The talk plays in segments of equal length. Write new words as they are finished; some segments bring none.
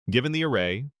Given the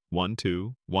array 1,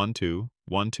 2, 1, 2,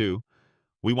 1, 2,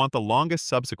 we want the longest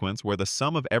subsequence where the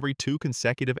sum of every two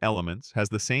consecutive elements has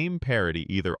the same parity,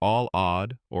 either all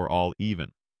odd or all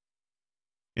even.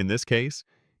 In this case,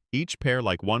 each pair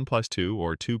like 1 plus 2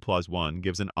 or 2 plus 1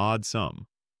 gives an odd sum,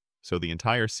 so the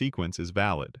entire sequence is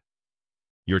valid.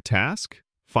 Your task?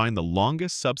 Find the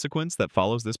longest subsequence that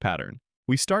follows this pattern.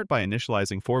 We start by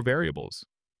initializing 4 variables,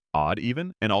 odd,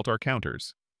 even, and alt our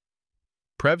counters.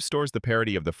 Prev stores the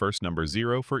parity of the first number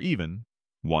 0 for even,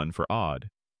 1 for odd.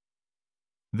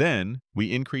 Then,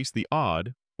 we increase the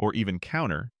odd or even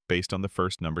counter based on the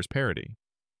first number's parity.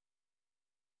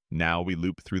 Now we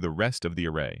loop through the rest of the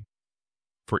array.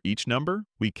 For each number,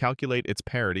 we calculate its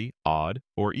parity, odd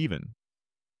or even.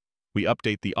 We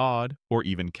update the odd or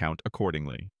even count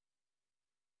accordingly.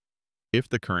 If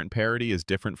the current parity is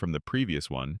different from the previous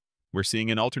one, we're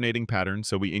seeing an alternating pattern,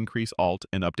 so we increase alt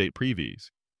and update previes.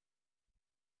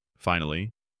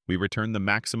 Finally, we return the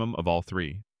maximum of all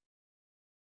three.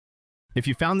 If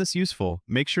you found this useful,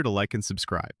 make sure to like and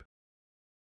subscribe.